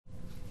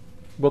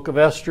Book of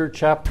Esther,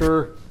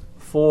 chapter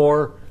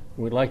 4.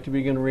 We'd like to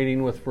begin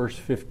reading with verse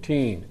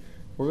 15.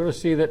 We're going to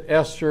see that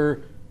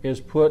Esther is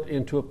put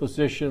into a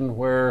position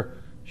where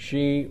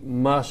she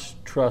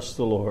must trust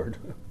the Lord.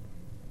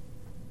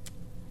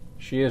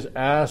 She is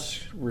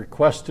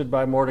requested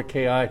by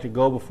Mordecai to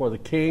go before the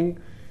king,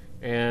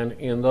 and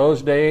in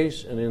those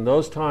days and in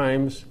those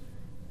times,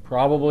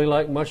 probably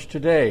like much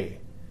today,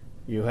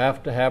 you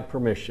have to have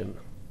permission.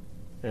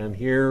 And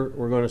here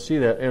we're going to see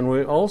that. And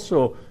we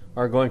also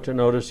are going to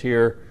notice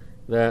here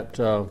that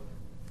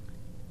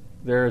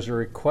there is a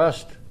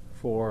request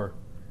for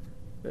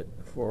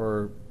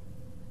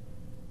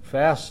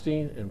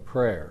fasting and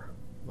prayer.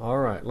 All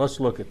right,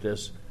 let's look at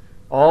this.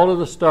 All of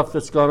the stuff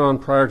that's gone on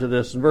prior to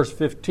this. In verse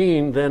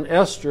 15, then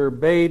Esther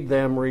bade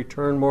them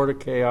return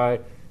Mordecai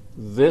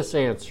this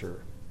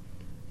answer.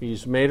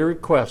 He's made a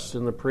request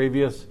in the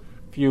previous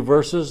few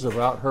verses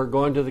about her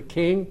going to the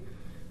king,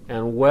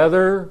 and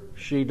whether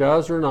she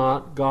does or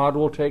not, God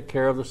will take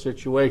care of the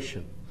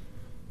situation.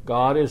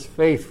 God is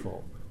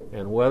faithful,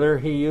 and whether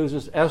he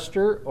uses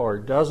Esther or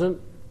doesn't,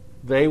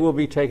 they will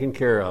be taken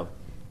care of.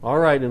 All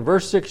right, in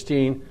verse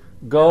 16,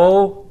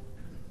 go,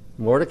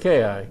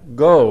 Mordecai,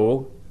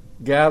 go,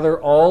 gather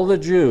all the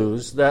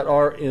Jews that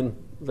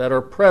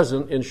are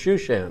present in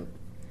Shushan,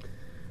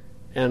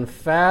 and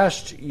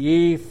fast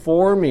ye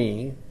for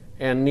me,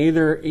 and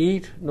neither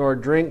eat nor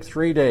drink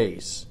 3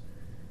 days,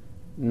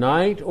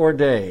 night or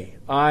day.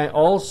 I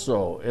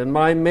also and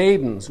my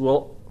maidens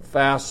will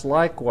fast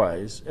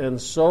likewise,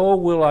 and so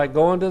will I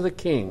go unto the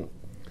king,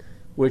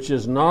 which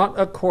is not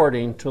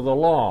according to the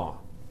law.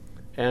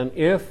 And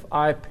if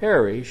I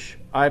perish,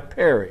 I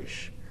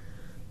perish.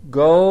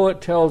 Go,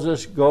 it tells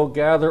us, go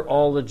gather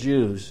all the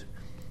Jews.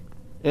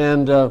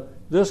 And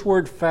this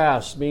word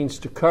fast means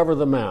to cover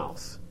the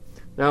mouth.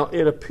 Now,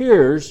 it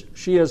appears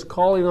she is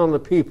calling on the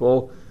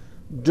people,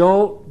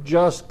 don't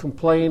just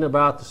complain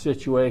about the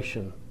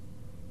situation.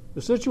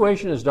 The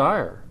situation is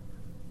dire.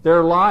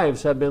 Their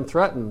lives have been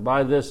threatened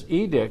by this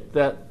edict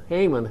that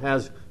Haman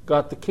has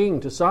got the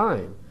king to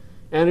sign.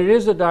 And it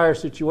is a dire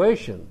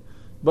situation.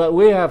 But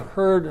we have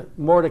heard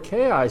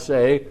Mordecai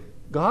say,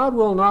 God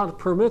will not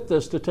permit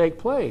this to take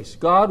place.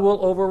 God will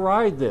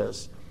override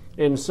this.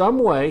 In some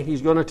way,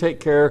 he's going to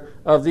take care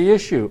of the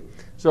issue.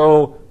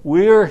 So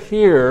we're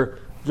here.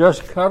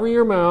 Just cover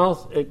your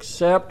mouth,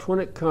 except when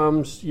it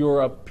comes your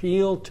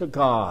appeal to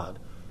God.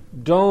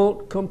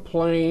 Don't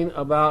complain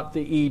about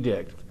the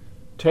edict.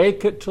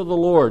 Take it to the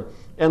Lord.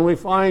 And we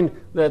find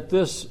that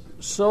this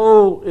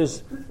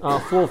fulfills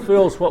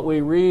what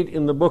we read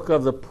in the book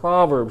of the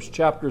Proverbs,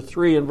 chapter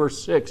 3 and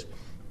verse 6.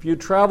 If you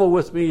travel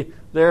with me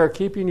there,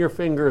 keeping your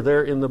finger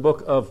there in the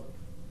book of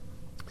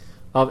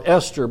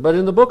Esther, but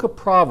in the book of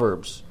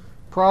Proverbs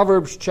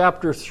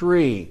chapter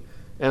 3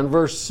 and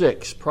verse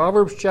 6.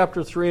 Proverbs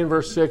chapter 3 and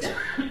verse 6,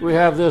 we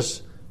have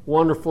this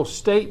wonderful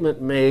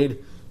statement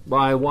made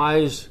by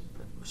wise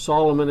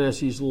Solomon as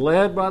he's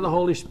led by the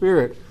Holy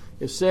Spirit.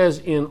 It says,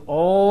 in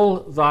all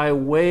thy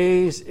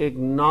ways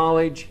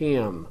acknowledge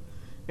him.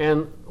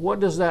 And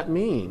what does that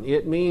mean?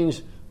 It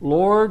means,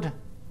 Lord,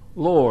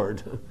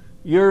 Lord,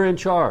 you're in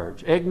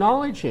charge.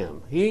 Acknowledge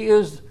him. He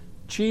is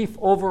chief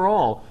over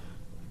all.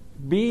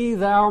 Be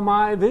thou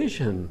my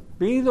vision.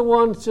 Be the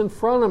one that's in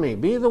front of me.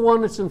 Be the one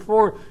that's in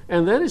forward.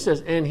 And then it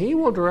says, and he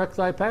will direct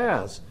thy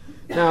paths.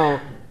 Now,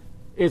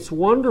 it's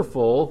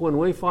wonderful when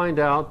we find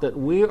out that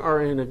we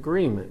are in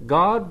agreement.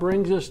 God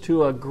brings us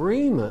to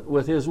agreement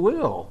with his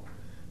will.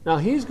 Now,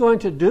 he's going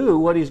to do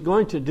what he's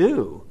going to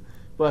do.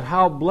 But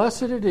how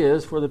blessed it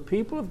is for the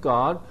people of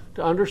God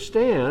to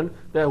understand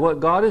that what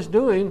God is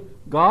doing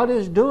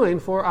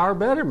for our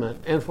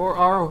betterment and for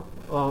our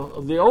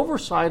the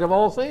oversight of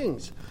all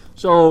things.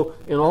 So,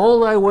 in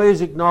all thy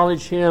ways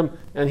acknowledge him,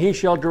 and he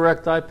shall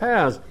direct thy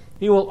paths.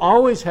 He will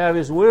always have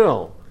his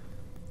will.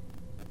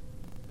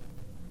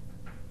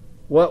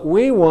 What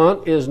we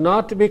want is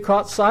not to be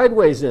caught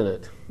sideways in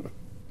it.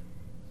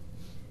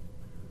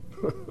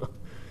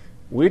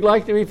 We'd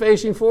like to be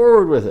facing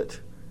forward with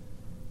it.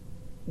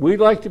 We'd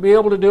like to be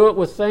able to do it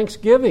with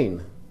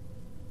thanksgiving.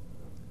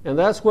 And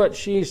that's what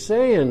she's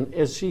saying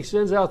as she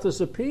sends out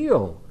this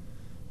appeal.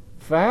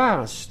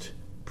 Fast,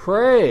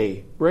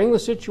 pray, bring the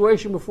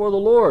situation before the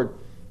Lord.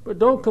 But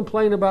don't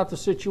complain about the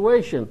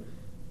situation.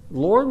 The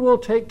Lord will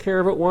take care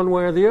of it one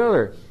way or the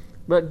other.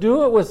 But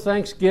do it with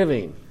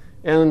thanksgiving.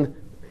 And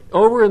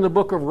over in the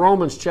book of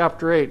Romans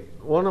chapter 8,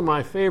 one of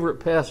my favorite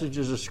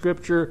passages of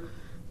Scripture,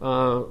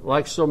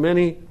 like so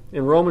many,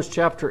 in Romans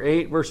chapter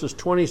 8, verses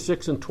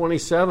 26 and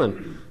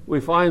 27, we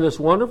find this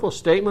wonderful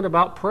statement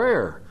about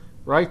prayer.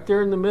 Right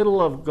there in the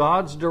middle of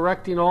God's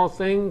directing all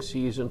things.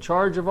 He's in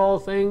charge of all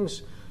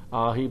things.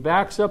 He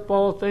backs up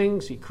all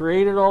things. He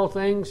created all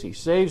things. He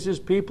saves his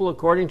people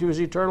according to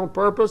his eternal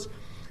purpose.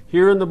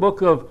 Here in the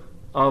book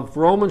of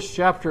Romans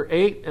chapter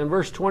 8 and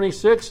verse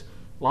 26,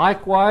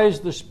 likewise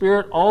the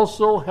Spirit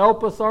also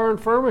helpeth our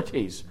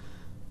infirmities.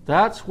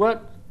 That's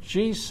what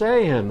she's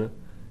saying.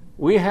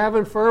 We have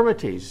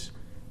infirmities.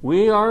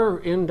 We are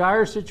in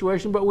dire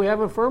situation, but we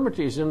have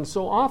infirmities. And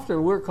so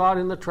often we're caught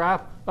in the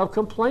trap of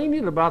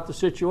complaining about the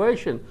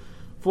situation.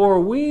 For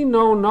we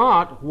know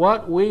not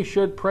what we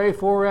should pray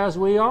for as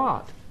we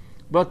ought,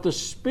 but the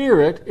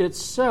Spirit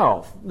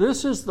itself.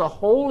 This is the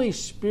Holy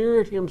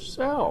Spirit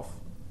Himself.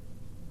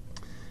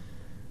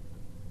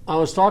 I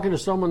was talking to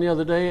someone the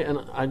other day, and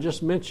I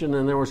just mentioned,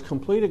 and there was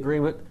complete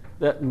agreement,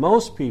 that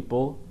most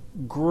people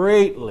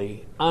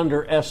greatly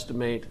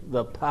underestimate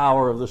the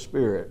power of the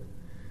Spirit.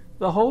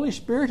 The Holy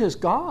Spirit is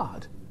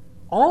God,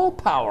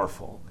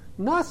 all-powerful.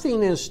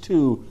 Nothing is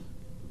too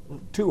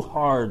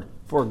hard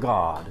for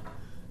God.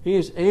 He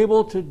is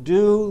able to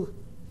do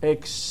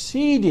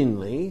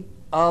exceedingly,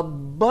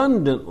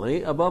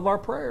 abundantly above our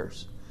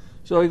prayers.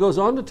 So he goes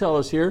on to tell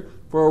us here,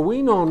 for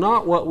we know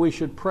not what we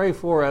should pray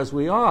for as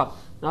we ought.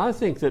 Now I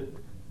think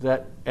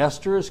that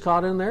Esther is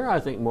caught in there. I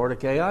think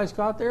Mordecai is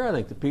caught there. I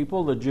think the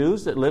people, the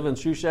Jews that live in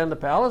Shushan the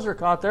palace are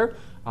caught there.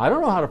 I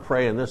don't know how to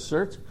pray in this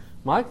search.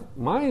 My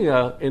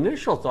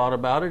initial thought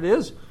about it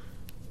is,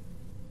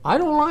 I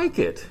don't like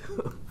it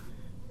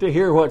to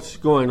hear what's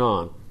going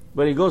on.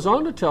 But he goes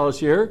on to tell us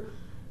here,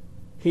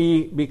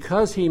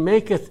 because he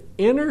maketh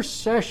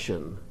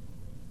intercession.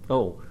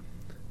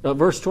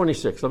 Verse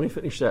 26, let me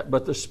finish that.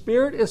 But the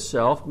Spirit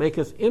itself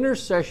maketh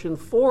intercession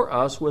for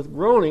us with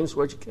groanings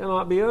which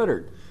cannot be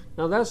uttered.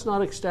 Now that's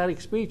not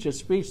ecstatic speech, it's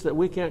speech that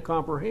we can't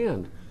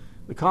comprehend.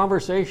 The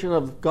conversation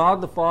of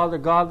God the Father,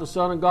 God the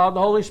Son, and God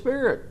the Holy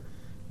Spirit.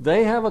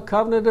 They have a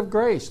covenant of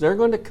grace. They're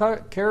going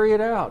to carry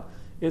it out.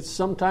 It's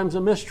sometimes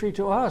a mystery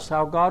to us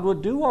how God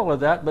would do all of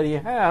that, but He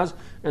has.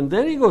 And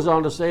then He goes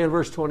on to say in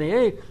verse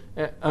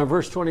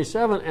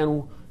 27,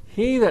 and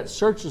He that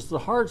searcheth the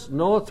hearts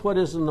knoweth what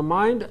is in the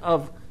mind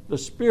of the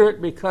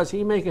Spirit, because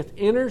He maketh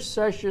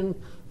intercession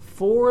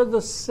for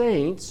the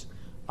saints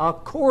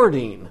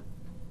according.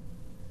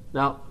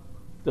 Now,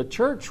 the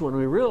church, when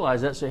we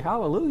realize that, say,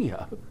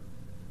 hallelujah.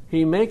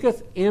 He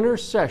maketh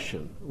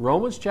intercession.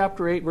 Romans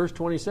chapter 8, verse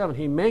 27.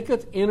 He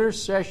maketh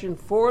intercession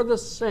for the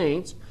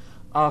saints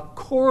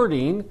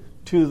according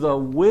to the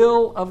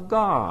will of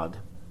God.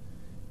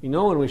 You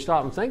know, when we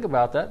stop and think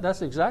about that,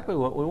 that's exactly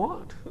what we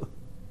want.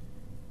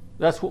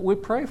 That's what we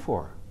pray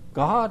for.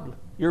 God,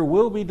 your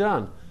will be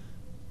done.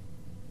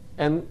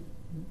 And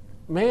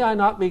may I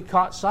not be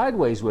caught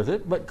sideways with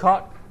it, but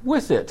caught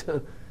with it.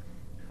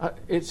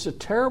 It's a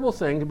terrible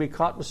thing to be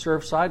caught in the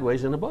surf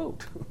sideways in a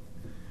boat.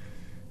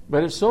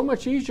 But it's so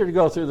much easier to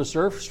go through the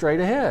surf straight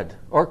ahead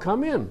or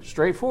come in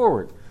straight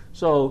forward.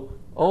 So,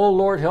 oh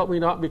Lord, help me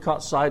not be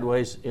caught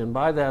sideways. And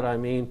by that I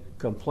mean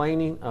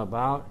complaining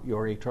about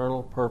your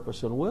eternal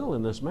purpose and will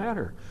in this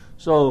matter.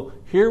 So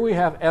here we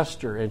have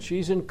Esther, and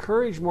she's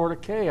encouraged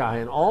Mordecai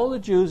and all the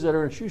Jews that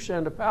are in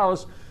Shushan the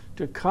palace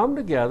to come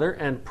together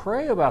and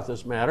pray about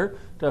this matter,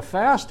 to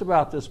fast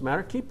about this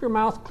matter. Keep your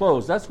mouth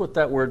closed. That's what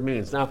that word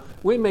means. Now,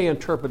 we may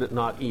interpret it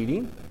not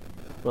eating,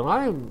 but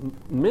I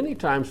many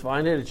times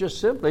find it's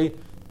just simply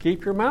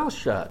keep your mouth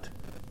shut.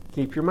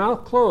 Keep your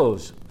mouth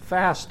closed.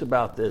 Fast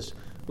about this.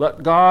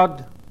 Let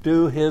God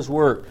do His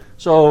work.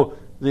 So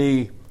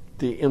the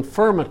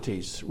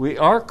infirmities, we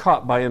are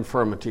caught by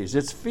infirmities.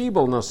 It's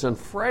feebleness and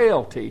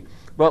frailty.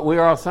 But we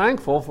are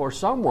thankful for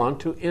someone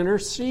to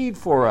intercede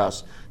for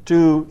us,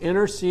 to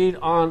intercede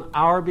on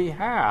our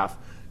behalf.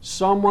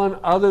 Someone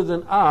other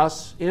than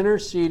us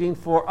interceding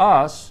for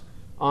us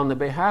on the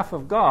behalf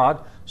of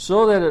God,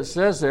 so that it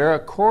says there,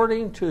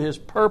 according to His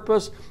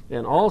purpose,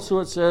 and also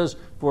it says,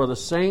 for the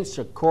saints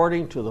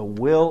according to the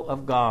will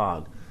of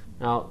God.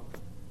 Now,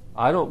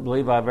 I don't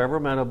believe I've ever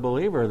met a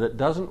believer that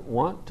doesn't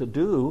want to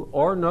do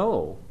or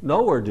know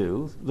or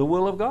do the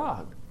will of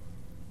God.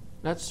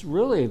 That's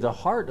really the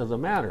heart of the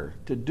matter,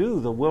 to do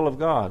the will of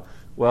God.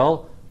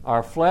 Well,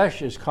 our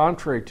flesh is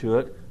contrary to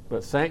it,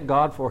 but thank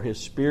God for His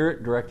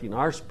Spirit directing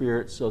our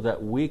spirit so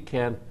that we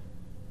can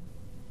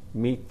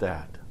meet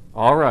that.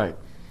 All right.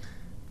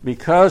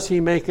 Because He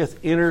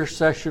maketh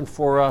intercession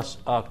for us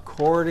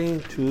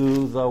according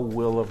to the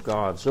will of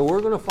God. So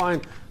we're going to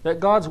find that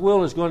God's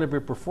will is going to be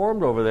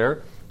performed over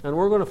there, and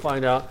we're going to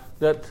find out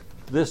that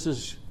this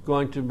is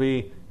going to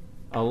be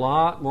a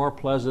lot more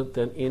pleasant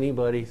than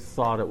anybody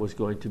thought it was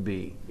going to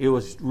be. It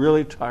was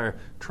really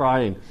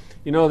trying.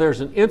 You know,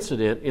 there's an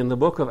incident in the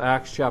book of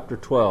Acts chapter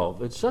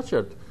 12. It's such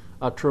a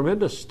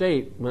tremendous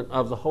statement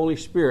of the Holy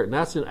Spirit, and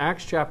that's in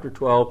Acts chapter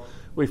 12.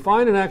 We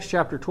find in Acts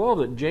chapter 12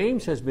 that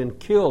James has been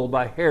killed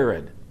by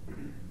Herod.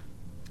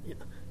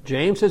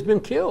 James has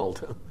been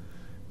killed.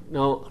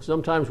 Now,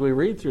 sometimes we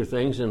read through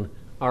things, and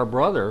our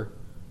brother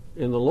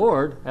in the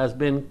Lord has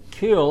been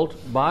killed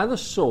by the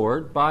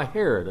sword by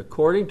Herod,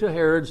 according to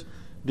Herod's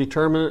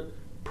determinate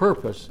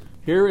purpose.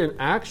 Here in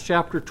Acts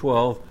chapter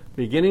 12,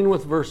 beginning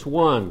with verse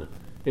 1,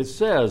 it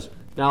says,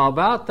 Now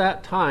about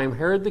that time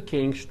Herod the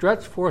king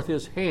stretched forth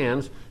his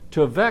hands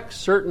to vex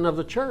certain of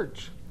the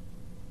church.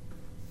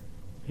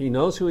 He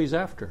knows who he's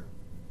after.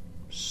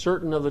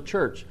 Certain of the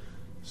church.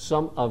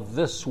 Some of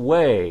this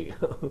way.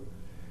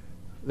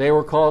 They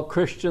were called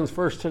Christians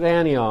first at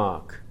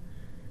Antioch.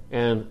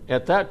 And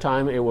at that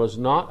time, it was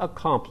not a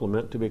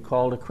compliment to be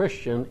called a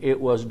Christian. It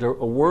was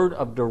a word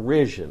of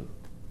derision.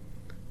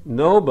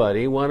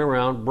 Nobody went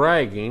around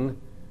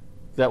bragging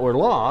that were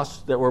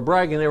lost, that were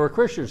bragging they were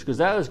Christians, because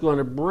that was going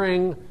to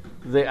bring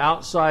the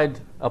outside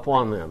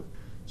upon them.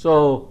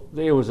 So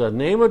it was a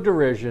name of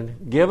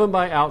derision given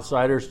by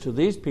outsiders to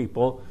these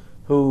people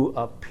who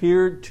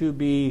appeared to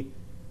be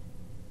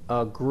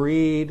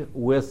agreed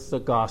with the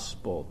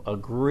gospel,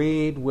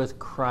 agreed with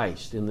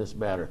Christ in this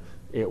matter.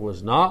 It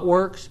was not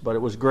works, but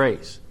it was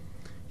grace.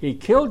 He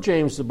killed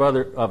James, the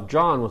brother of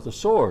John, with a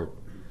sword.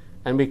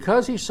 And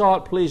because he saw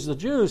it pleased the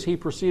Jews, he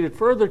proceeded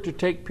further to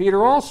take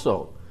Peter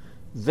also.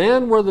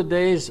 Then were the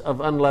days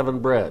of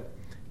unleavened bread.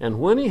 And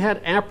when he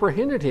had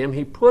apprehended him,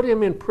 he put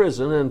him in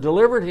prison and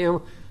delivered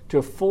him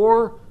to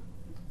 4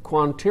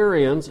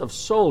 quaternions of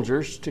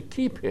soldiers to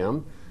keep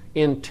him,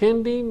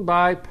 intending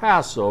by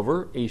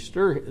Passover,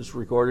 Easter is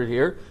recorded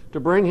here, to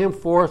bring him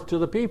forth to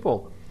the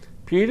people.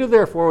 Peter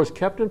therefore was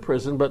kept in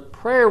prison, but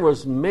prayer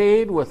was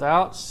made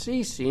without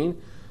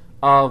ceasing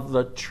of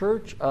the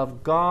church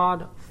of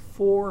God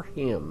for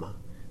him.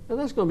 Now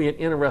that's going to be an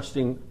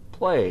interesting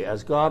play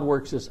as God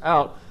works this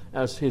out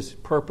as his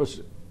purpose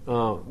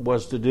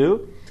was to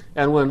do.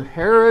 And when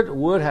Herod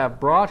would have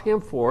brought him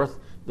forth,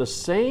 the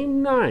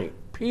same night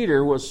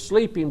Peter was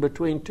sleeping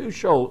between 2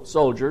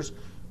 soldiers,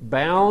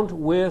 bound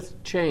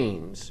with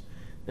chains.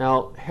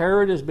 Now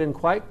Herod has been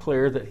quite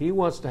clear that he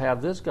wants to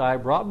have this guy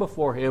brought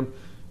before him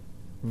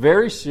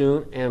very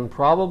soon and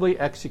probably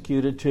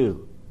executed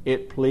too.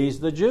 It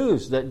pleased the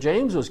Jews that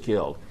James was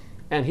killed,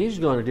 and he's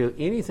going to do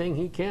anything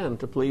he can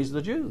to please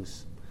the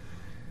Jews.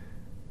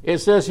 It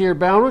says here,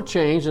 bound with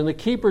chains, and the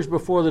keepers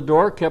before the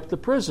door kept the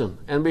prison.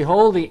 And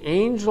behold, the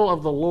angel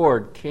of the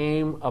Lord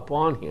came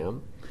upon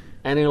him,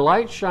 and a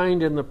light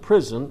shined in the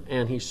prison,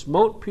 and he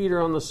smote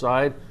Peter on the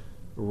side,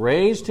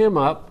 raised him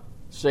up,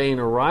 saying,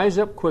 Arise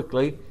up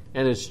quickly,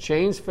 and his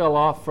chains fell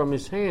off from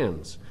his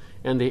hands.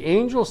 And the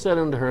angel said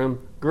unto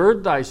him,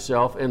 Gird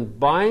thyself, and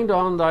bind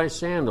on thy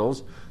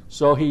sandals.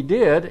 So he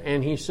did,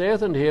 and he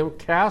saith unto him,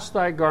 Cast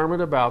thy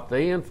garment about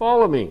thee, and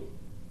follow me.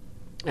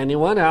 And he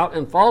went out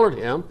and followed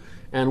him,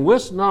 and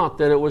wist not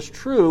that it was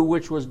true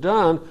which was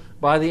done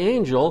by the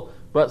angel,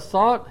 but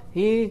thought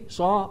he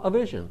saw a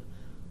vision.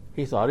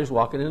 He thought he was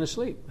walking in his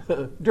sleep,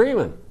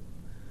 dreaming.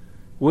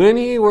 When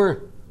he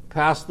were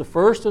past the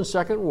first and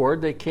second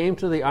ward, they came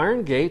to the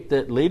iron gate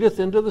that leadeth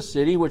into the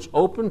city, which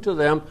opened to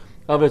them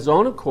of its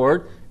own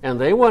accord,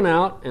 and they went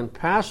out and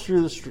passed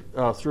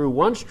through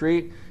one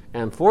street,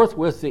 and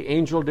forthwith the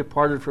angel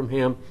departed from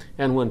him.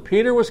 And when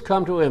Peter was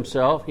come to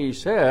himself, he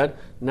said,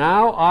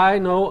 Now I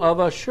know of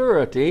a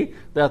surety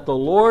that the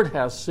Lord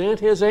hath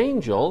sent his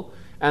angel,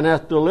 and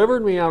hath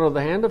delivered me out of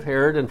the hand of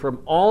Herod, and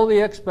from all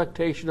the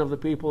expectation of the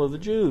people of the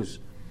Jews.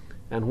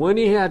 And when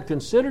he had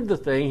considered the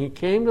thing, he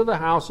came to the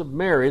house of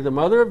Mary, the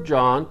mother of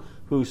John,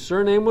 whose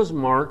surname was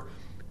Mark,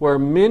 where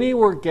many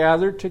were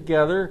gathered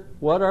together.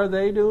 What are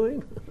they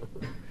doing?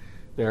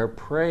 They're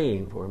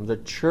praying for him. The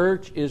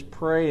church is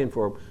praying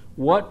for him.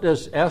 What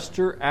does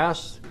Esther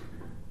ask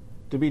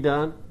to be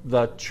done?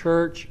 The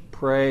church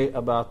pray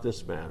about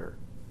this matter.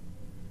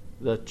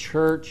 The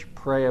church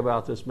pray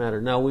about this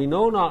matter. Now, we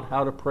know not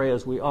how to pray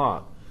as we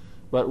ought,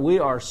 but we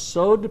are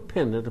so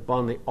dependent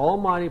upon the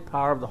almighty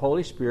power of the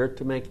Holy Spirit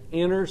to make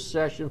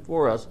intercession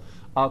for us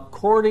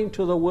according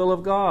to the will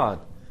of God.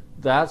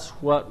 That's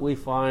what we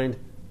find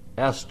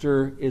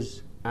Esther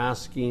is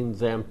asking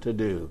them to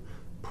do.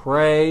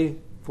 Pray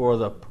for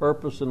the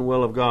purpose and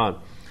will of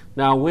God.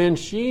 Now, when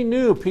she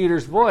knew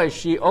Peter's voice,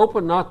 she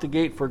opened not the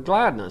gate for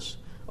gladness.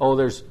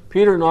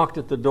 Peter knocked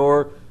at the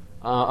door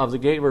of the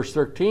gate, verse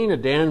 13. A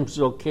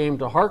damsel came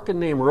to hearken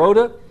named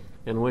Rhoda.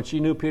 And when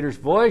she knew Peter's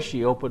voice,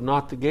 she opened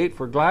not the gate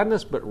for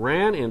gladness, but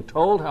ran and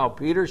told how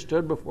Peter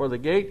stood before the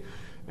gate.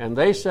 And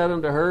they said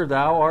unto her,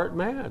 Thou art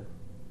mad.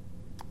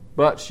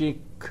 But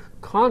she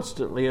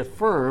constantly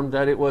affirmed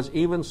that it was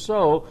even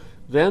so.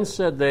 Then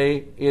said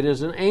they, It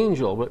is an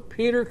angel. But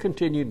Peter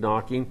continued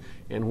knocking,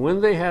 and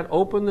when they had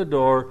opened the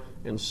door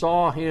and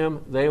saw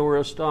him, they were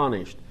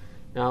astonished.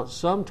 Now,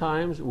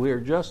 sometimes we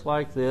are just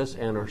like this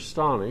and are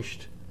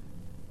astonished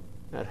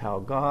at how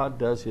God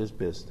does his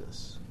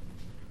business.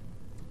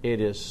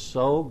 It is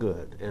so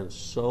good and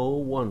so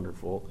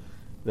wonderful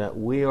that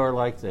we are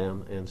like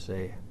them and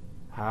say,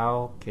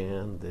 How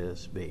can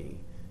this be?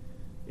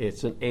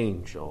 It's an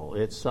angel.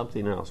 It's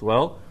something else.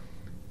 Well,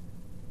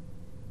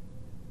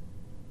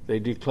 they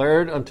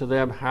declared unto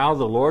them how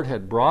the Lord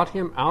had brought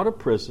him out of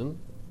prison,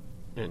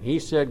 and he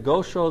said,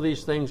 Go show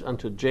these things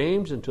unto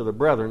James and to the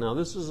brethren. Now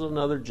this is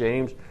another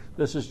James.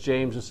 This is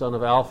James, the son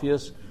of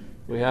Alphaeus.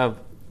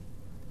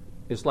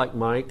 It's like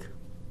Mike.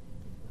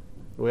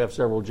 We have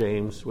several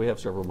James. We have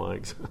several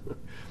Mikes.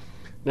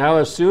 Now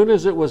as soon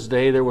as it was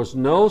day, there was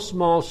no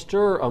small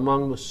stir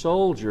among the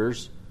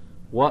soldiers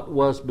what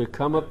was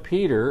become of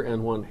Peter.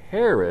 And when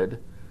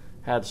Herod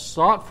had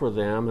sought for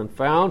them and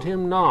found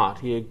him not,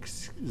 he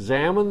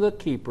examined the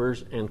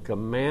keepers and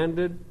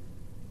commanded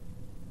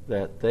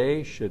that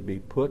they should be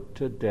put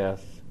to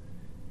death.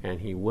 And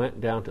he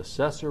went down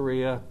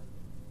to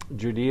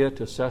Judea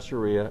to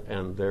Caesarea,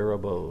 and there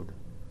abode.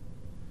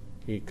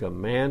 He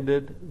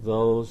commanded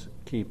those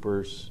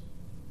keepers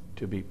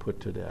to be put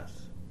to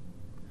death.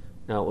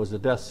 Now, it was a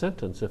death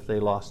sentence if they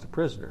lost a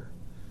prisoner.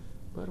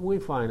 But we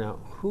find out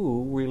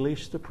who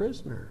released the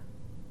prisoner,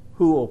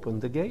 who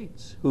opened the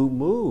gates, who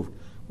moved.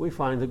 We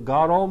find that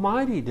God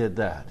Almighty did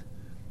that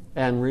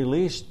and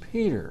released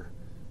Peter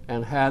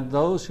and had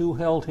those who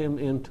held him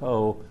in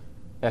tow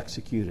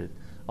executed.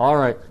 All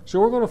right, so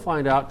we're going to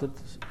find out that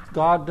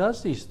God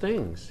does these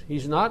things.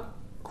 He's not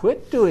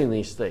quit doing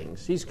these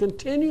things. He's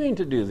continuing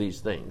to do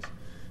these things.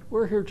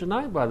 We're here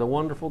tonight by the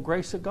wonderful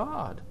grace of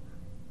God.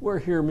 We're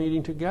here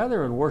meeting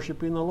together and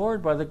worshiping the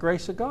Lord by the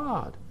grace of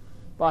God,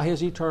 by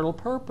His eternal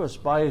purpose,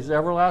 by His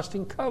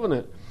everlasting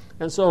covenant.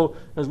 And so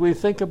as we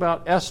think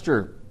about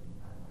Esther,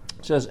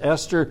 it says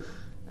Esther,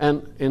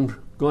 and in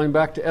going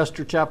back to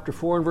Esther chapter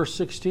 4 and verse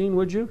 16,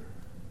 would you?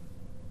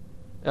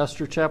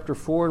 Esther chapter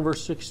 4 and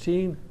verse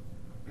 16.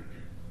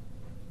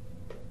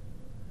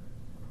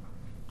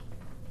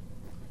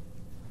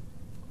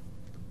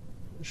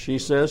 She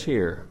says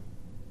here,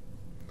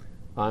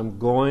 I'm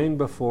going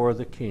before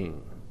the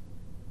king.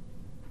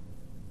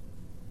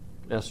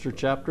 Esther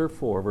chapter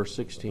 4, verse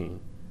 16.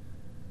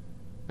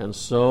 And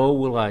so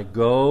will I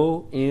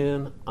go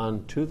in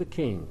unto the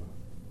king,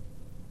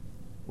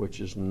 which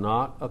is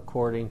not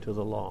according to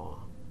the law.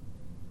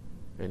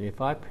 And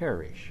if I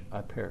perish,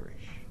 I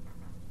perish.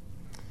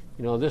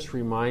 You know, this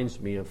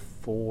reminds me of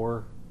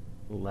 4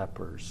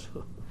 lepers.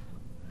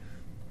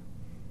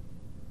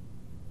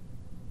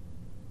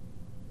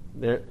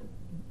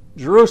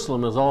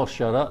 Jerusalem is all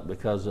shut up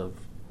because of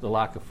the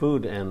lack of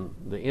food, and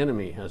the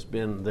enemy has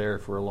been there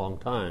for a long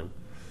time.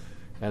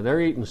 And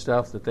they're eating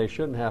stuff that they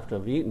shouldn't have to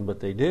have eaten, but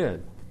they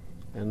did.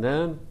 And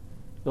then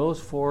those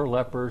 4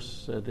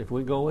 lepers said, if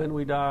we go in,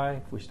 we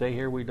die. If we stay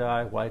here, we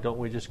die. Why don't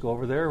we just go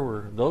over there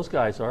where those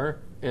guys are?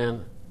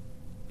 And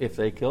if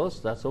they kill us,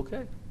 that's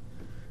okay.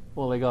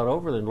 Well, they got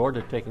over there, and the Lord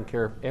had taken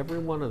care of every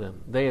one of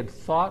them. They had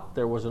thought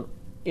there was an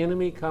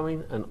enemy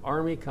coming, an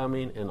army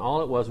coming, and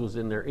all it was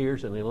in their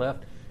ears, and they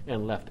left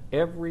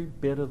every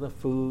bit of the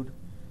food,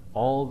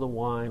 all the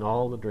wine,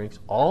 all the drinks,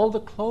 all the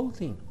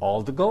clothing,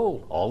 all the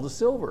gold, all the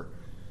silver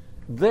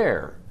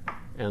there.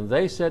 And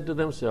they said to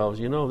themselves,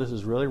 you know, this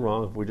is really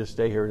wrong. If we just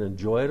stay here and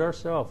enjoy it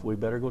ourselves, we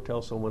better go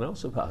tell someone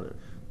else about it.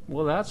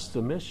 Well, that's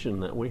the mission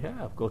that we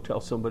have. Go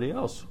tell somebody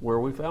else where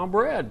we found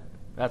bread.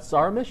 That's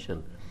our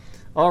mission.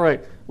 All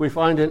right, we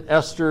find in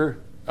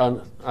Esther,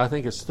 I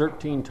think it's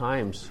 13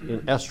 times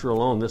in Esther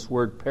alone, this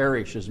word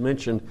perish is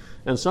mentioned,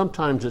 and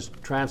sometimes it's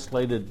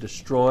translated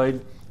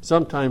destroyed,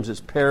 sometimes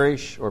it's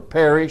perish or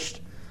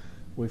perished.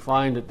 We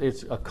find that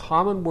it's a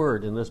common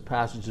word in this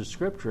passage of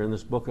Scripture, in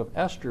this book of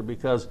Esther,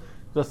 because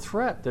the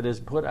threat that is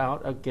put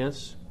out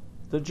against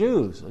the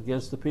Jews,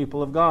 against the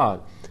people of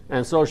God.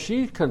 And so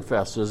she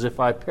confesses, if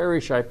I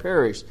perish, I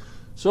perish.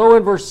 So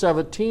in verse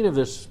 17 of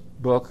this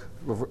book,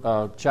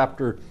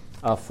 chapter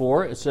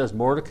 4, it says,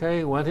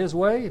 Mordecai went his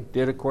way,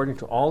 did according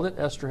to all that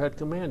Esther had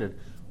commanded.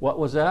 What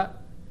was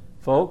that?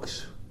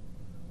 Folks,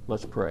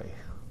 let's pray.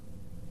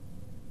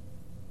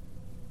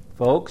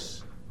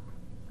 Folks,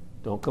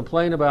 don't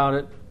complain about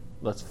it.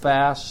 Let's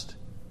fast.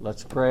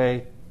 Let's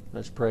pray.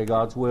 Let's pray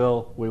God's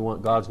will. We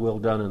want God's will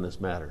done in this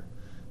matter.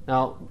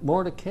 Now,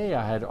 Mordecai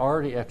had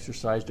already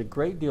exercised a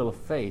great deal of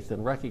faith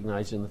in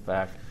recognizing the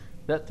fact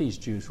that these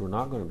Jews were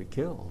not going to be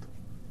killed.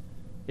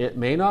 It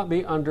may not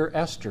be under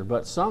Esther,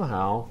 but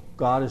somehow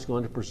God is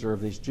going to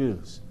preserve these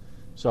Jews.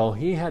 So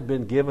he had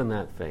been given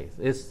that faith.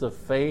 It's the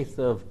faith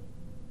of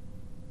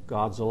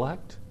God's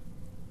elect.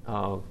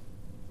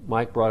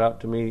 Mike brought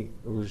out to me,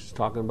 we were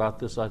talking about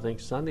this, I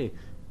think, Sunday.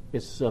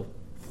 It's the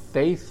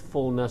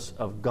faithfulness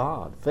of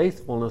God,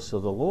 faithfulness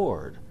of the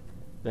Lord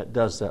that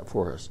does that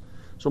for us.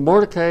 So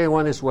Mordecai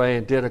went his way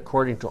and did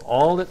according to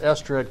all that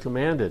Esther had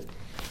commanded.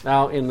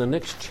 Now, in the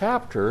next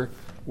chapter,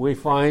 we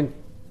find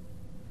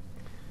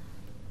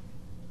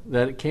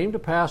that it came to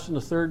pass on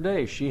the 3rd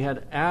day. She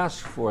had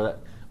asked for that.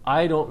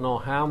 I don't know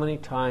how many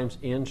times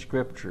in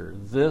Scripture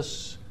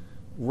this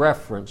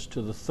reference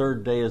to the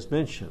 3rd day is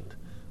mentioned,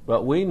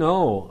 but we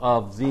know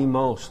of the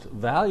most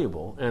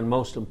valuable and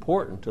most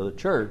important to the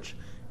church,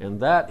 and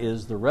that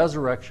is the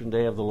resurrection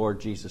day of the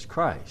Lord Jesus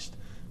Christ.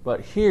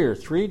 But here,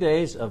 3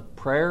 days of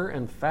prayer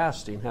and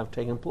fasting have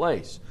taken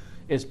place.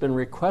 It's been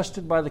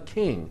requested by the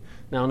king.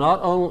 Now,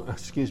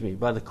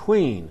 by the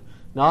queen.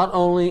 Not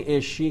only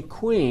is she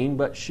queen,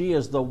 but she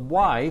is the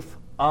wife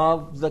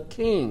of the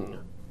king.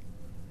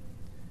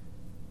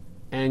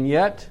 And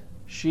yet,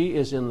 she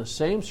is in the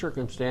same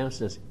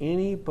circumstance as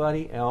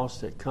anybody else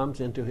that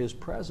comes into his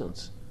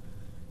presence.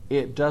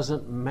 It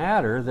doesn't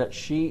matter that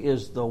she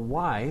is the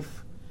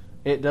wife.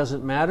 It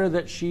doesn't matter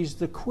that she's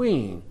the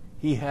queen.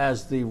 He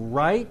has the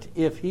right,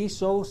 if he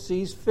so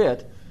sees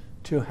fit,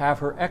 to have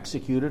her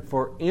executed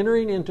for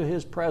entering into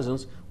his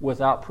presence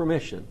without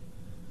permission.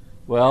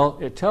 Well,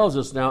 it tells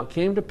us now, it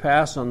came to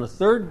pass on the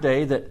 3rd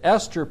day that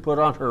Esther put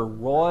on her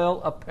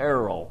royal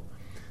apparel.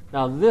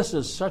 Now, this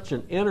is such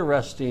an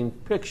interesting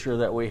picture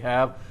that we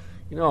have.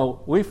 You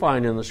know, we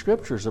find in the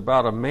Scriptures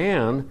about a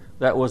man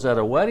that was at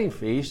a wedding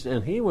feast,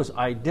 and he was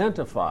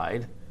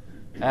identified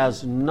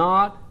as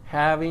not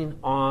having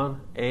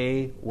on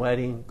a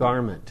wedding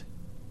garment.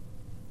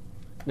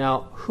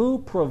 Now, who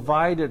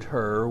provided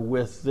her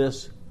with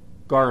this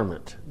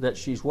garment that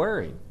she's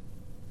wearing?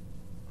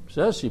 It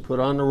says she put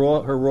on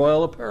her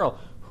royal apparel.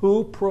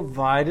 Who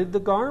provided the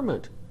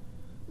garment?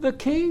 The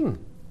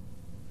king.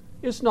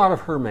 It's not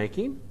of her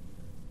making.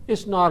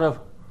 It's not of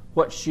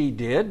what she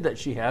did that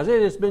she has.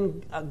 It has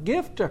been a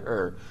gift to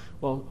her.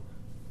 Well,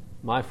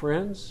 my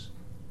friends,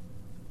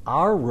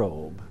 our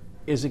robe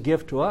is a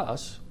gift to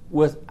us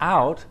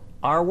without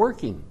our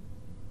working.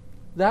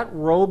 That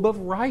robe of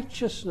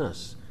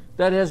righteousness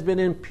that has been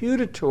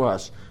imputed to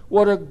us.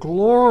 What a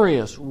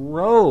glorious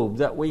robe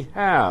that we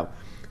have.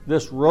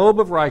 This robe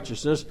of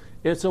righteousness,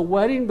 it's a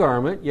wedding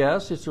garment,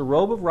 yes. It's a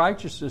robe of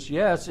righteousness,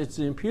 yes. It's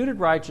the imputed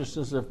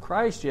righteousness of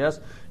Christ, yes.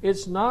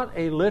 It's not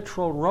a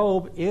literal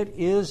robe. It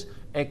is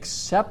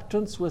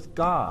acceptance with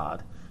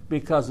God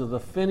because of the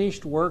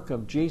finished work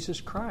of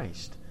Jesus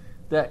Christ.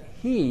 That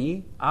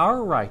He,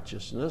 our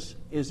righteousness,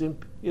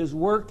 His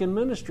work and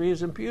ministry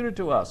is imputed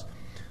to us.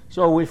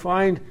 So we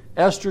find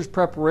Esther's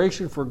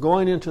preparation for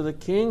going into the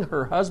king,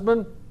 her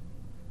husband.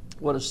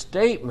 What a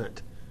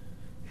statement.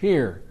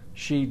 Here,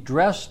 she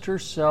dressed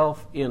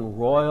herself in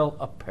royal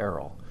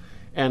apparel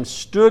and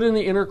stood in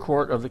the inner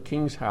court of the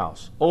king's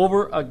house,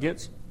 over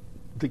against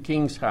the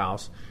king's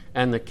house.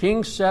 And the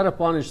king sat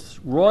upon his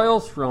royal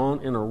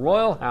throne in a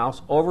royal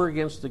house over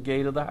against the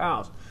gate of the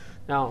house.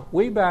 Now,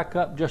 we back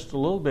up just a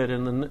little bit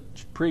in the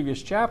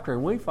previous chapter,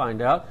 and we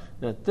find out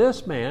that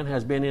this man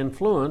has been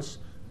influenced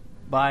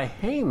by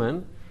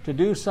Haman to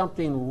do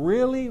something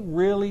really,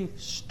 really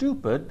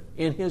stupid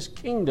in his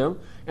kingdom,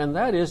 and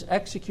that is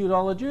execute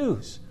all the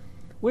Jews.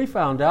 We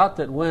found out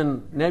that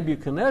when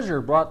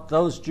Nebuchadnezzar brought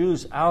those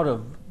Jews out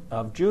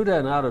of Judah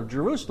and out of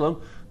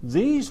Jerusalem,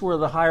 these were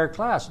the higher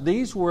class.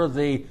 These were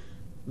the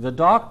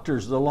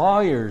doctors, the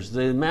lawyers,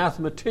 the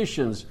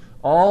mathematicians,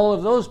 all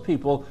of those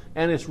people,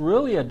 and it's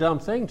really a dumb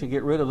thing to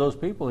get rid of those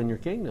people in your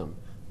kingdom.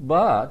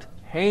 But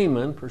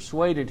Haman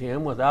persuaded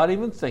him without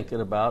even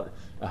thinking about it.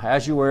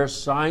 Ahasuerus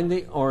signed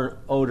the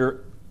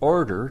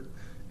order,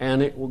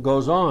 and it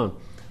goes on.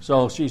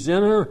 So she's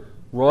in her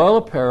royal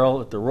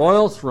apparel at the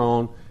royal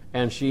throne,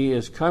 and she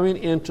is coming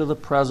into the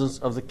presence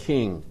of the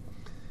king.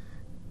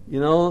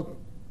 Do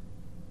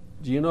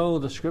you know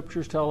the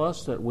scriptures tell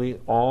us that we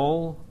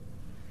all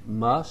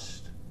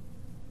must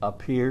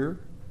appear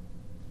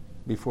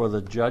before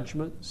the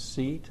judgment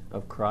seat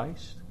of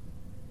Christ?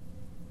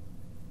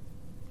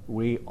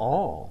 We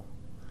all.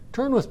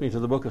 Turn with me to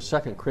the book of 2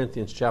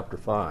 Corinthians chapter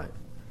 5.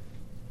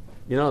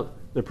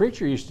 The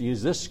preacher used to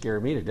use this, scare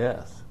me to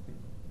death.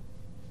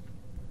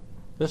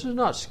 This is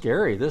not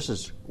scary. This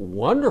is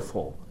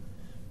wonderful.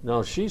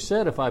 No, she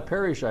said, if I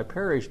perish, I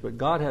perish, but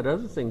God had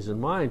other things in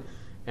mind,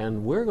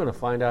 and we're going to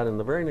find out in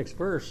the very next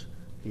verse.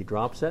 He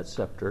drops that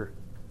scepter.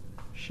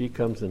 She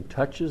comes and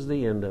touches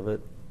the end of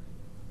it.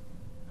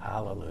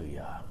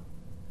 Hallelujah.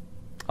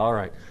 All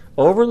right.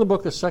 Over in the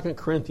book of 2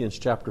 Corinthians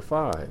chapter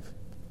 5.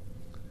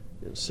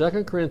 In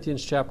 2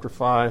 Corinthians chapter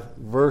 5,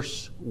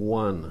 verse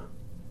 1.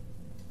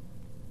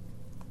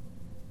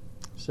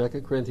 2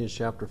 Corinthians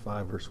chapter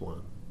 5, verse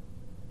 1.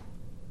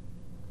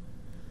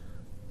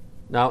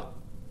 Now,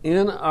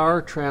 in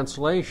our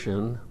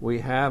translation,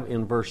 we have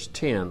in verse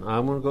 10.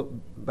 I'm going to go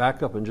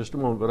back up in just a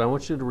moment, but I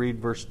want you to read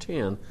verse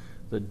 10,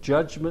 the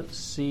judgment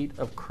seat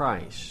of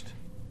Christ.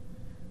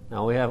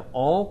 Now, we have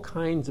all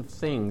kinds of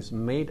things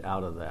made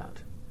out of that.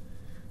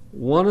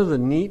 One of the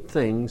neat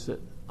things that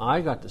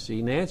I got to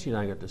see, Nancy and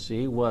I got to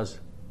see,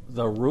 was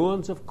the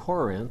ruins of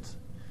Corinth.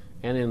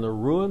 And in the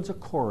ruins of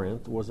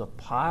Corinth was a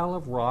pile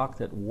of rock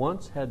that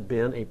once had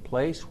been a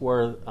place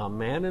where a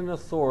man in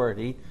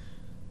authority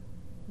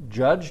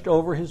judged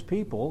over his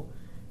people,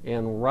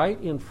 and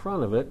right in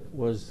front of it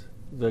was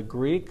the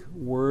Greek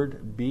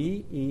word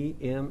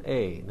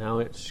B-E-M-A. Now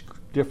it's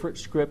different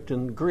script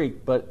in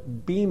Greek,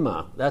 but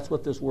bema, that's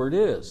what this word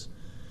is.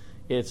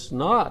 It's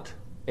not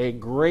a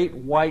great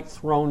white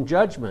throne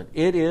judgment.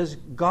 It is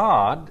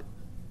God,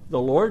 the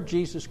Lord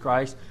Jesus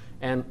Christ,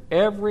 and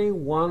every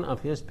one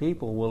of His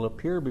people will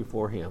appear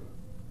before Him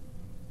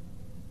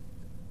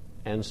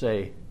and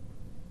say,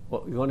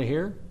 what you want to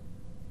hear?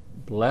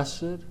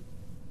 Blessed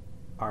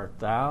art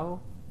thou,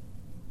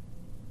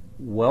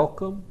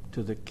 welcome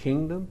to the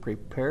kingdom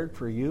prepared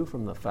for you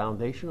from the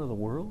foundation of the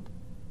world.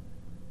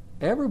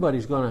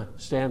 Everybody's going to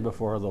stand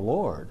before the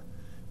Lord,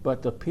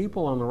 but the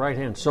people on the right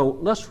hand. So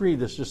let's read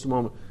this just a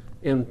moment.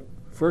 In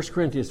 1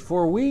 Corinthians,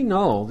 for we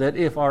know that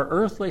if our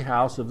earthly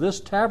house of this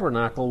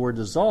tabernacle were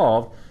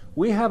dissolved,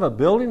 we have a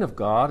building of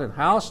God, and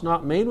house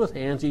not made with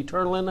hands,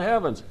 eternal in the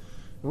heavens.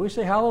 And we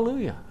say,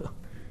 hallelujah.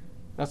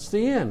 That's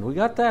the end. We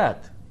got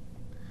that.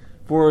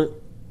 For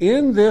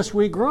in this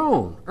we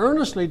groan,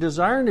 earnestly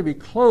desiring to be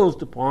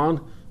clothed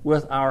upon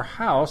with our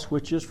house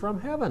which is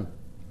from heaven.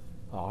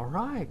 All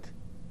right.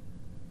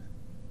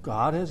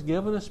 God has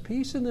given us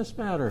peace in this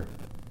matter.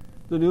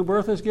 The new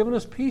birth has given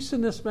us peace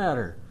in this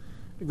matter.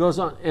 It goes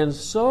on, and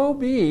so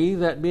be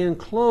that being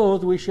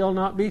clothed we shall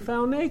not be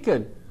found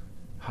naked.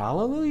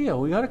 Hallelujah.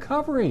 We got a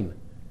covering.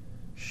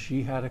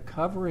 She had a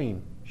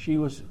covering. She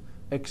was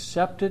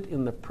accepted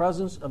in the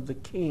presence of the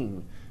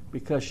king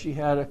because she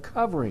had a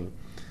covering.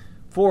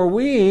 For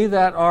we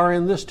that are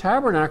in this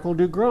tabernacle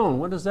do groan.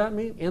 What does that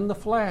mean? In the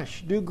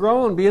flesh. Do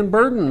groan, being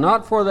burdened,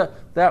 not for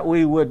that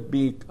we would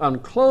be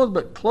unclothed,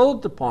 but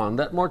clothed upon,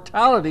 that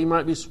mortality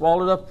might be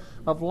swallowed up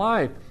of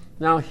life.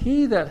 Now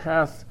he that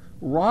hath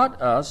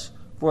wrought us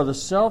for the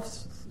self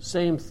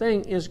same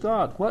thing is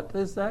God. What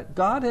is that?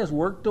 God has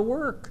worked the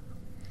work,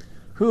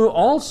 who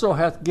also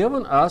hath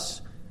given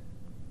us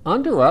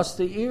unto us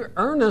the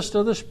earnest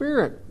of the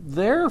Spirit.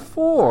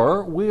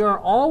 Therefore we are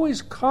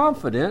always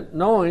confident,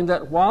 knowing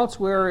that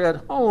whilst we are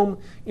at home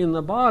in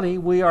the body,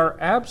 we are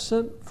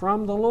absent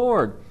from the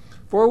Lord.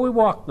 For we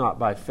walk not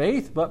by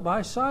faith, but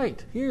by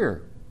sight.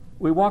 Here,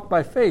 we walk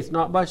by faith,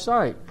 not by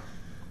sight.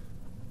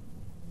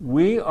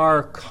 We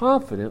are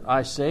confident,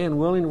 I say, and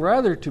willing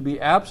rather to be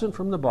absent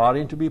from the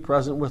body and to be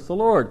present with the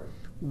Lord.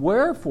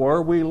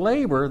 Wherefore we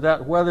labor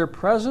that whether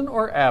present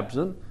or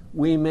absent,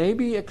 we may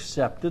be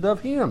accepted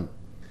of him.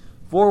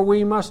 For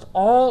we must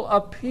all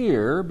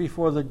appear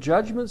before the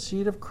judgment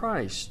seat of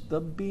Christ,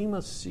 the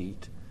bema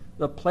seat,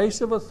 the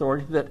place of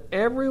authority, that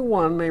every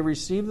one may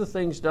receive the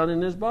things done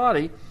in his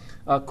body,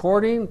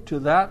 according to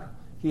that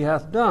he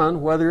hath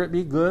done, whether it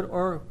be good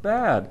or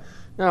bad.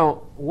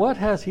 Now, what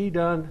has he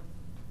done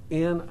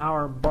in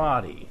our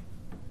body?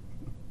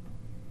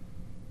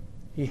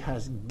 He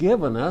has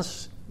given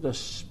us the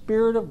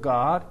Spirit of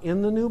God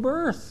in the new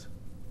birth.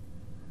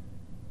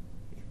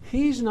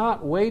 He's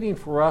not waiting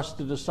for us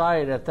to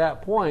decide at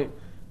that point,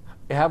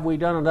 have we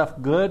done enough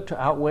good to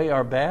outweigh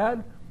our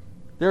bad?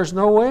 There's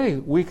no way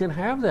we can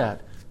have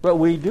that. But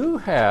we do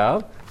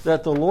have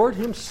that the Lord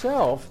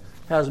himself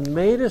has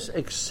made us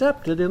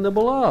accepted in the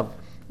beloved.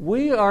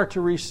 We are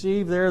to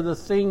receive there the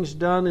things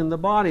done in the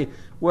body,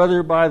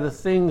 whether by the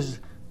things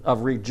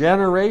of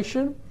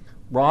regeneration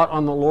wrought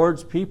on the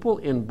Lord's people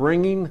in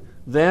bringing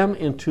them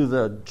into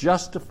the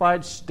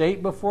justified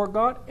state before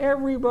God.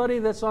 Everybody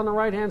that's on the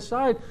right-hand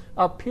side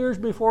appears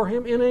before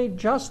him in a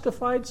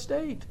justified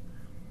state.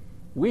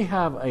 We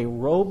have a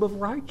robe of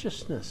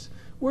righteousness.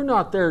 We're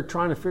not there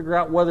trying to figure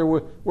out whether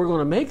we're going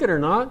to make it or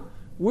not.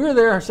 We're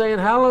there saying,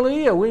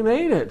 hallelujah, we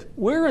made it.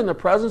 We're in the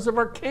presence of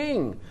our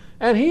King.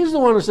 And he's the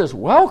one who says,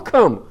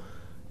 welcome.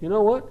 You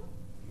know what?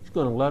 He's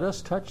going to let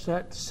us touch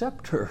that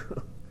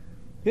scepter.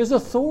 His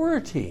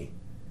authority.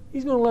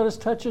 He's going to let us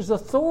touch his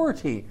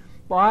authority.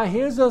 By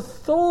his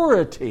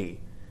authority,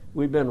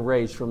 we've been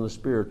raised from the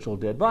spiritual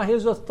dead. By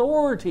his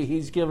authority,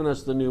 he's given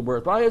us the new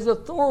birth. By his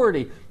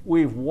authority,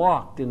 we've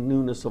walked in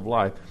newness of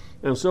life.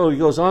 And so he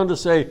goes on to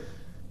say,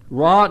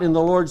 wrought in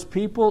the Lord's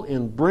people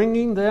in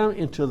bringing them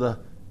into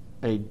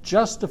a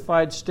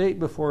justified state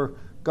before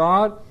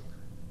God,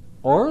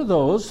 or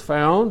those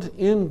found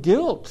in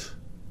guilt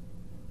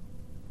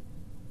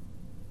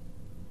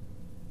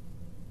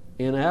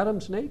in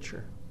Adam's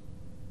nature.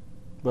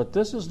 But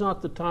this is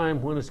not the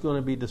time when it's going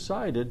to be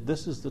decided.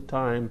 This is the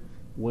time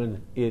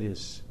when it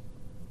is.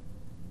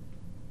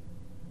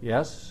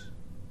 Yes?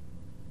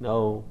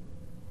 No?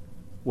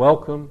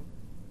 Welcome?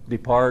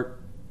 Depart?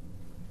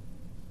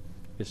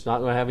 It's not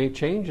going to have any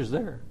changes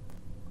there.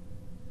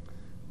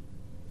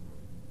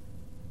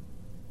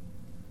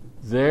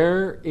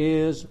 There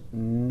is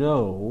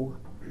no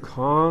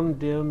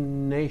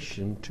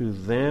condemnation to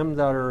them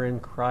that are in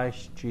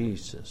Christ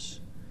Jesus,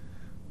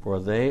 for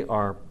they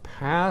are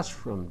passed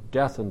from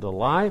death unto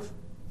life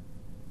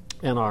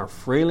and are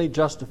freely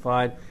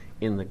justified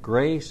in the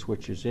grace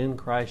which is in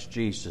Christ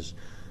Jesus.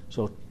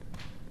 So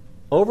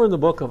over in the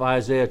book of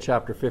Isaiah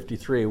chapter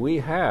 53, we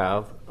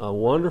have a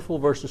wonderful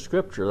verse of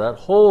Scripture. That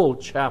whole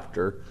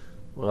chapter,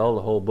 well,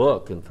 the whole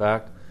book, in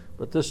fact,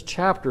 but this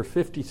chapter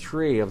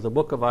 53 of the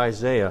book of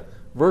Isaiah,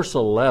 verse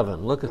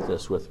 11, look at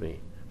this with me.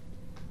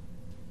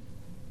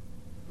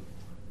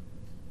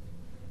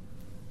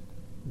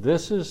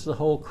 This is the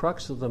whole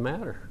crux of the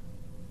matter.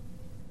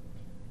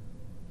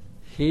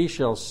 He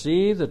shall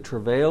see the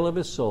travail of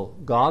his soul.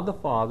 God the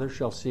Father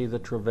shall see the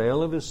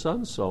travail of his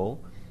Son's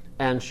soul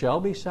and shall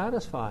be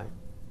satisfied.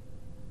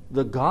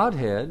 The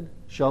Godhead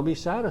shall be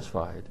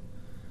satisfied.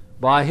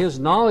 By his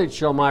knowledge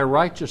shall my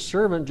righteous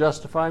servant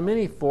justify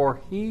many,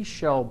 for he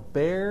shall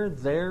bear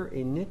their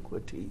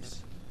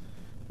iniquities.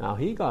 Now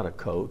he got a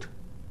coat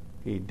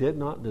he did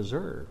not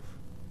deserve,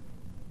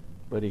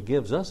 but he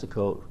gives us a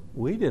coat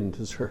we didn't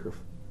deserve.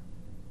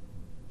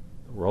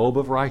 The robe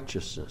of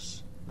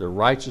righteousness, the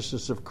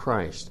righteousness of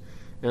Christ.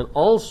 And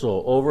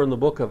also over in the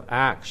book of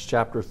Acts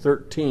chapter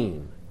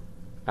 13.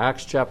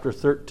 Acts chapter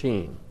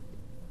 13.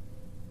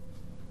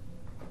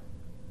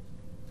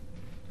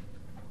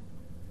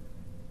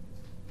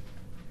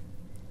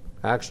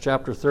 Acts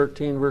chapter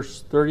 13,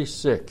 verse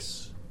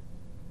 36.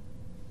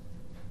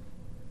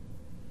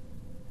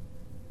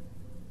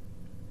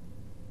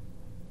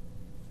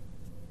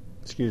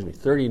 Excuse me,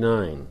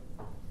 39.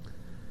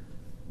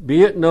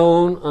 Be it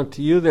known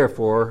unto you,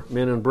 therefore,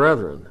 men and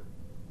brethren,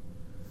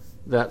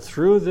 that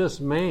through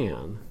this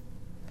man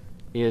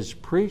is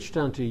preached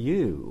unto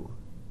you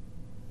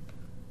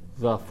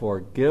the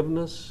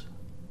forgiveness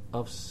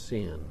of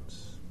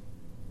sins.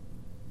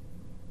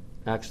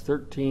 Acts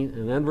 13,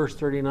 and then verse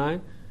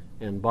 39.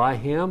 And by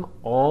him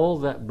all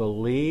that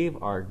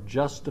believe are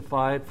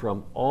justified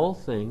from all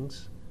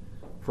things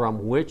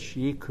from which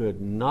ye could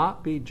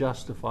not be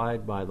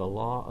justified by the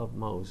law of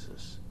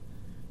Moses.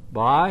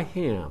 By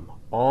him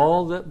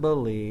all that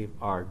believe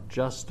are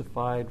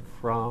justified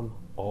from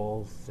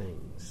all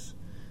things.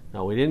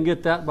 Now, we didn't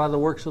get that by the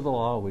works of the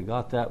law. We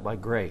got that by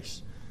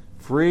grace.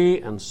 Free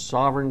and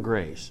sovereign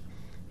grace.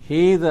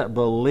 He that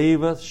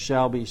believeth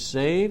shall be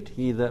saved.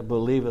 He that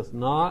believeth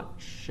not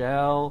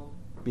shall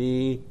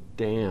be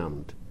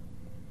damned.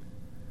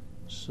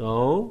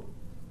 So,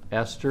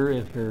 Esther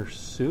in her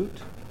suit,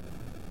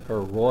 her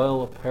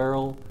royal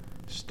apparel,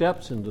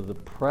 steps into the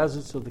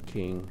presence of the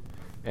king.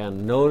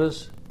 And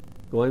notice,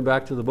 going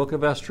back to the book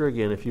of Esther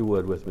again, if you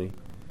would with me,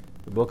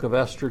 the book of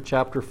Esther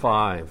chapter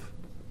 5,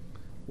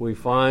 we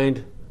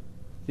find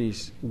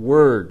these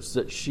words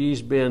that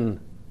she's been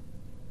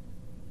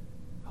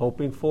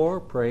hoping for,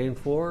 praying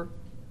for,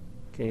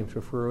 came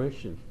to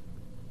fruition.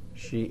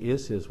 She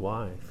is his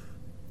wife.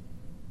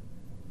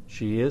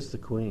 She is the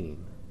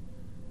queen,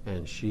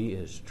 and she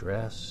is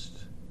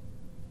dressed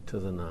to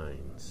the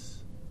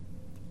nines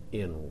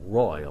in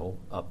royal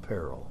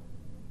apparel.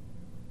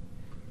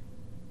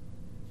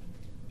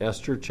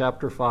 Esther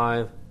chapter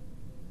 5,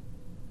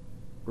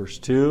 verse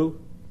 2,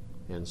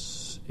 and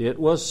it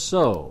was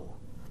so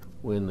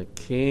when the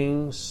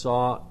king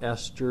saw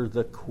Esther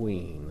the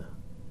queen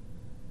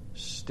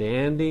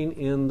standing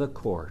in the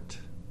court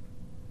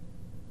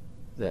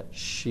that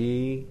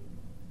she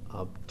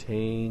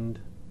obtained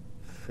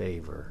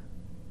favor.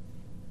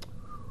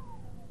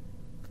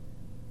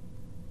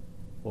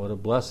 What a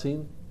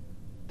blessing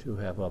to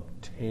have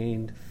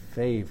obtained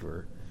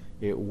favor.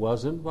 It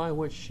wasn't by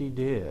what she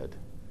did.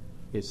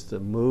 It's the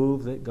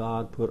move that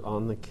God put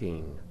on the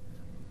king.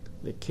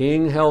 The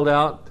king held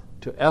out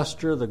to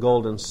Esther the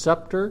golden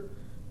scepter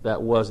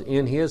that was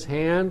in his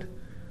hand.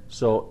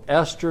 So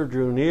Esther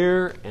drew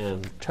near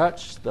and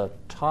touched the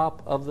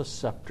top of the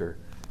scepter.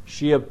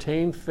 She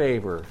obtained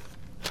favor.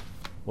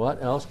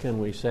 What else can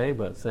we say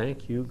but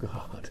thank you,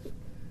 God?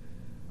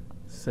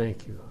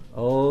 Thank you.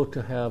 Oh,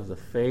 to have the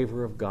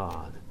favor of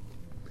God.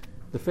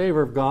 The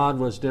favor of God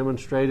was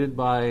demonstrated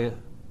by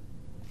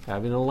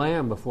having a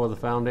lamb before the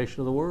foundation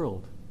of the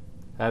world,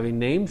 having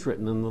names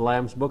written in the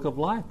Lamb's Book of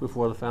Life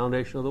before the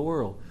foundation of the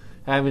world,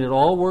 having it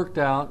all worked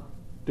out,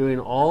 doing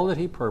all that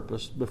he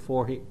purposed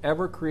before he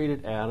ever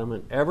created Adam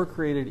and ever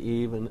created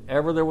Eve and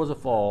ever there was a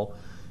fall.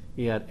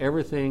 He had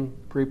everything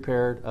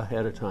prepared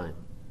ahead of time.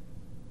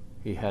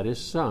 He had his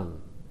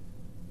son.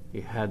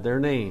 He had their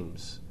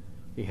names.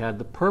 He had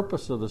the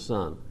purpose of the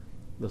son.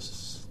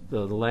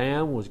 The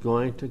lamb was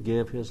going to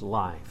give his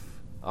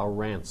life a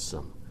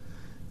ransom.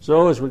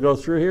 So as we go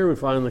through here, we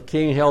find the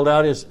king held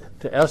out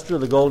to Esther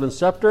the golden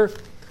scepter,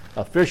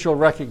 official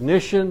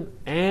recognition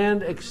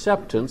and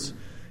acceptance.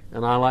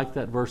 And I like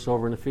that verse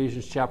over in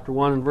Ephesians chapter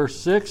 1 and verse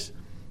 6.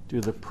 To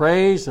the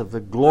praise of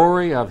the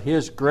glory of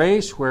his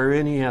grace,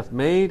 wherein he hath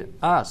made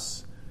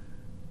us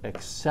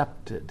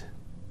accepted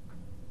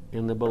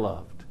in the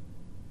beloved.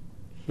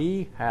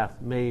 He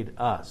hath made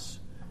us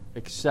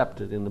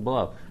accepted in the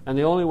beloved. And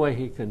the only way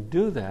he can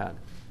do that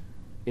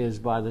is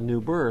by the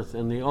new birth.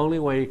 And the only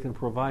way he can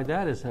provide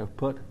that is to have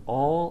put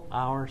all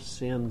our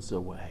sins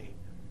away.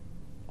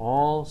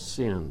 All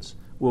sins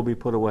will be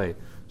put away.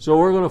 So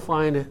we're going to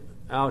find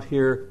out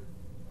here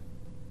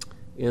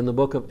in the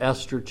book of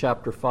Esther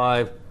chapter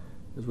 5,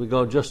 as we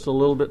go just a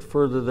little bit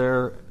further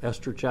there,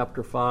 Esther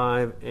chapter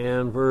 5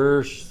 and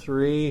verse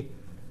 3.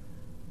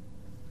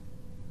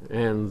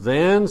 And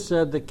then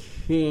said the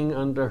king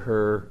unto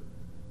her,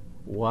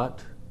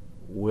 What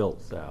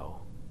wilt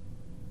thou,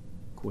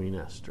 Queen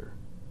Esther?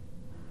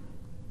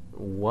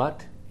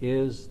 What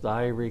is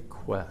thy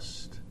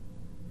request?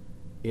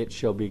 It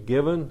shall be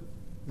given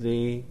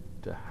thee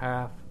to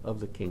half of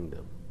the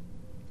kingdom.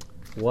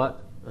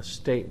 What a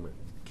statement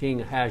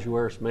King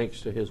Ahasuerus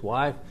makes to his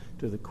wife,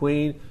 to the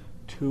queen,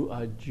 to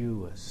a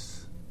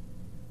Jewess,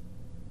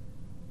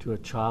 to a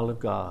child of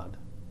God.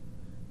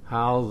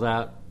 How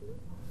that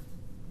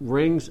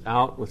rings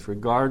out with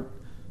regard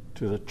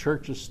to the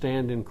church's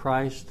stand in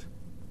Christ.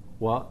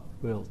 What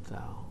wilt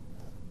thou?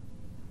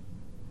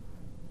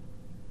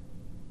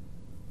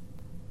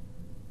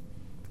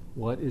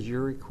 What is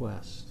your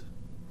request?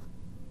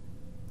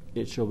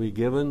 It shall be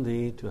given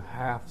thee to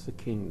half the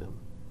kingdom.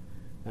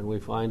 And we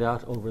find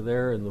out over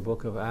there in the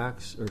book of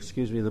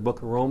the book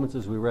of Romans,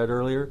 as we read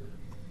earlier,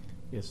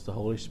 it's the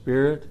Holy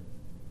Spirit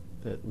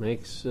that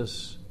makes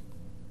us,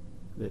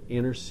 that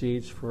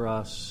intercedes for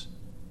us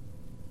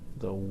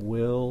the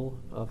will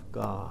of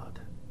God.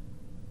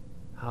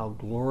 How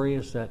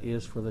glorious that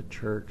is for the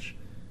church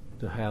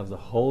to have the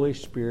Holy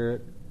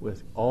Spirit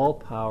with all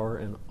power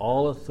and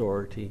all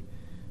authority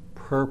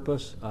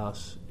purpose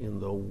us in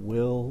the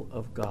will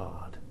of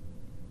God.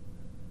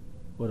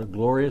 What a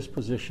glorious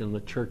position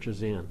the church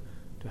is in,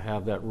 to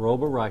have that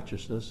robe of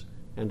righteousness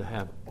and to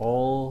have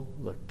all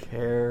the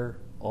care,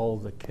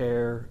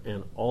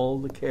 and all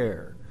the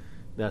care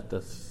that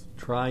the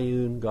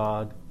triune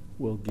God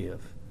will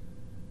give.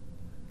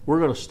 We're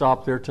going to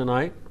stop there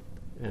tonight,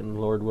 And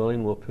Lord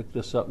willing, we'll pick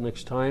this up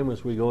next time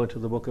as we go into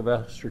the book of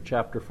Esther,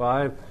 chapter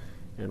 5,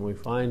 and we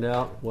find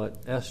out what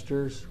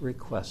Esther's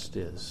request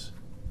is.